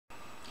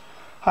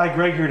Hi,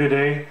 Greg here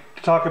today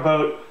to talk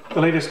about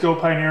the latest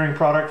GoPioneering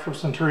product from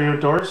Century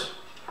Outdoors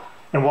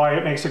and why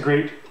it makes a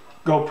great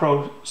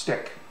GoPro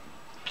stick.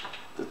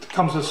 It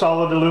comes with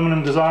solid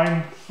aluminum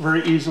design,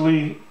 very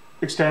easily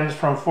extends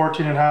from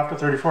 14.5 to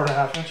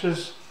 34.5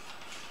 inches.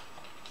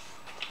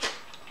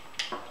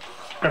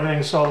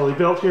 Everything's solidly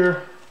built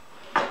here.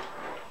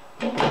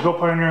 The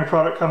GoPioneering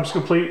product comes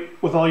complete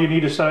with all you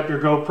need to set up your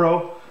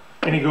GoPro.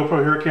 Any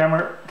GoPro Hero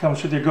camera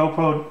comes with your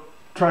GoPro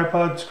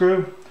tripod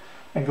screw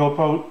and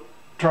GoPro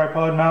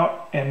tripod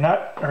mount and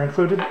nut are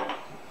included.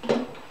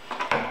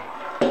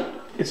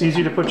 It's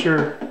easy to put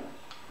your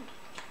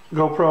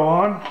GoPro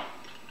on.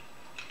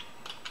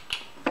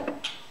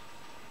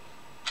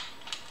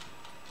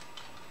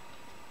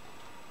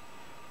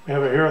 We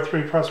have a Hero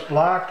 3 Plus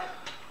Black.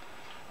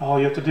 All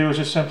you have to do is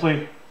just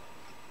simply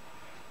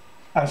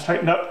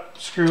tighten up,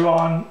 screw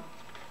on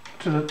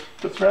to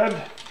the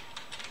thread,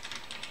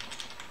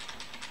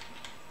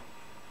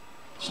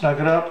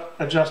 snug it up,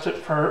 adjust it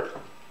for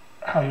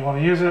how you want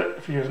to use it.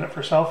 If you're using it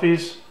for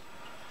selfies,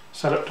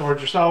 set it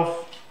towards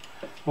yourself.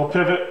 We'll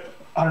pivot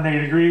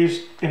 180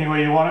 degrees any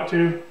way you want it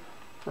to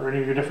for any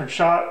of your different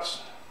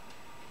shots.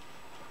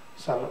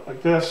 Set it up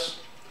like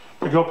this.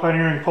 The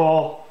GoPioneering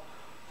pole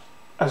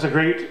has a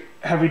great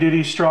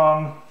heavy-duty,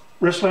 strong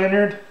wrist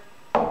lanyard.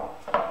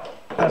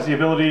 Has the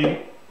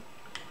ability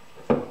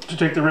to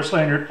take the wrist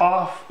lanyard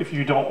off if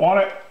you don't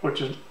want it,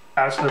 which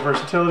adds to the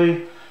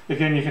versatility.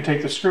 Again, you can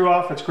take the screw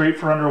off. It's great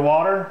for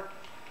underwater.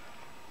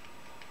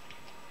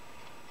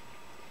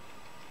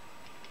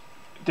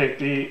 Take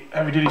the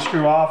heavy-duty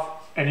screw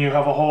off and you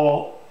have a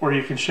hole where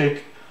you can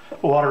shake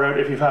the water out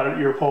if you've had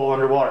your pole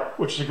underwater,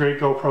 which is a great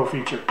GoPro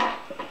feature.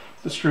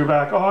 The screw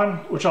back on,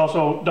 which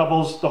also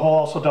doubles, the hole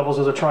also doubles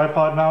as a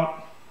tripod mount.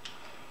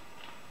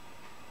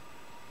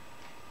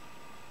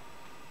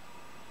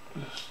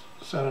 Just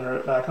center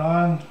it back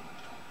on,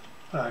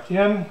 back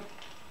in.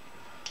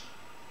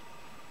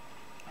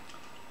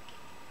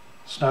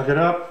 Snug it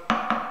up.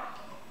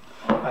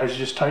 I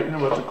just tighten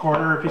it with a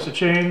quarter piece of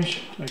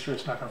change to make sure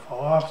it's not going to fall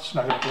off.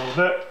 Snug it up a little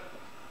bit.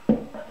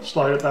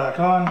 Slide it back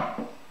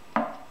on.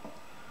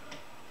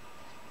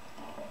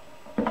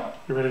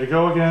 You're ready to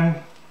go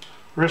again.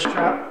 Wrist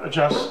strap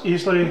adjusts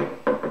easily.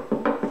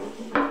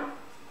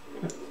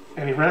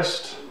 Any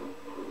wrist.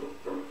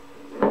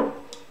 So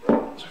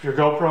if you're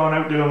GoProing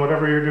out doing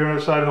whatever you're doing on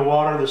the side of the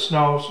water, the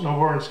snow,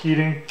 snowboarding,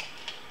 skiing,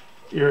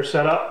 you're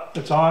set up,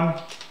 it's on.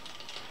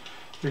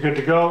 You're good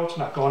to go. It's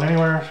not going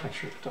anywhere. Just make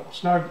sure it's double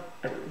snug.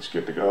 Everything's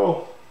good to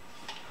go.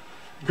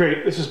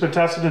 Great. This has been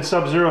tested in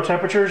sub-zero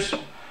temperatures.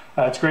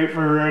 It's great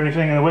for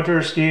anything in the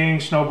winter, skiing,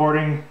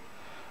 snowboarding,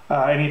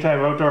 any type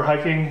of outdoor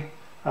hiking.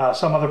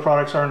 Some other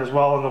products aren't as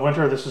well in the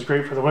winter. This is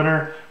great for the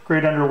winter.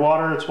 Great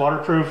underwater. It's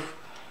waterproof.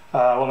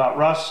 Will not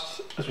rust.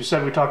 As we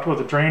said, we talked about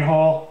the drain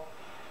hole.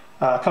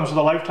 Comes with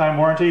a lifetime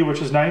warranty,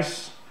 which is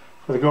nice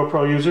for the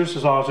GoPro users,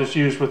 as long as it's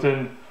used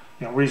within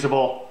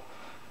reasonable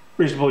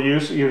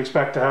use that you'd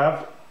expect to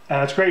have.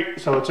 And it's great.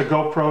 So it's a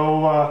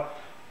GoPro,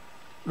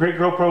 great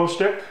GoPro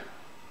stick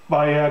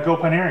by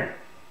GoPioneering.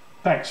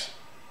 Thanks.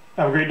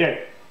 Have a great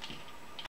day.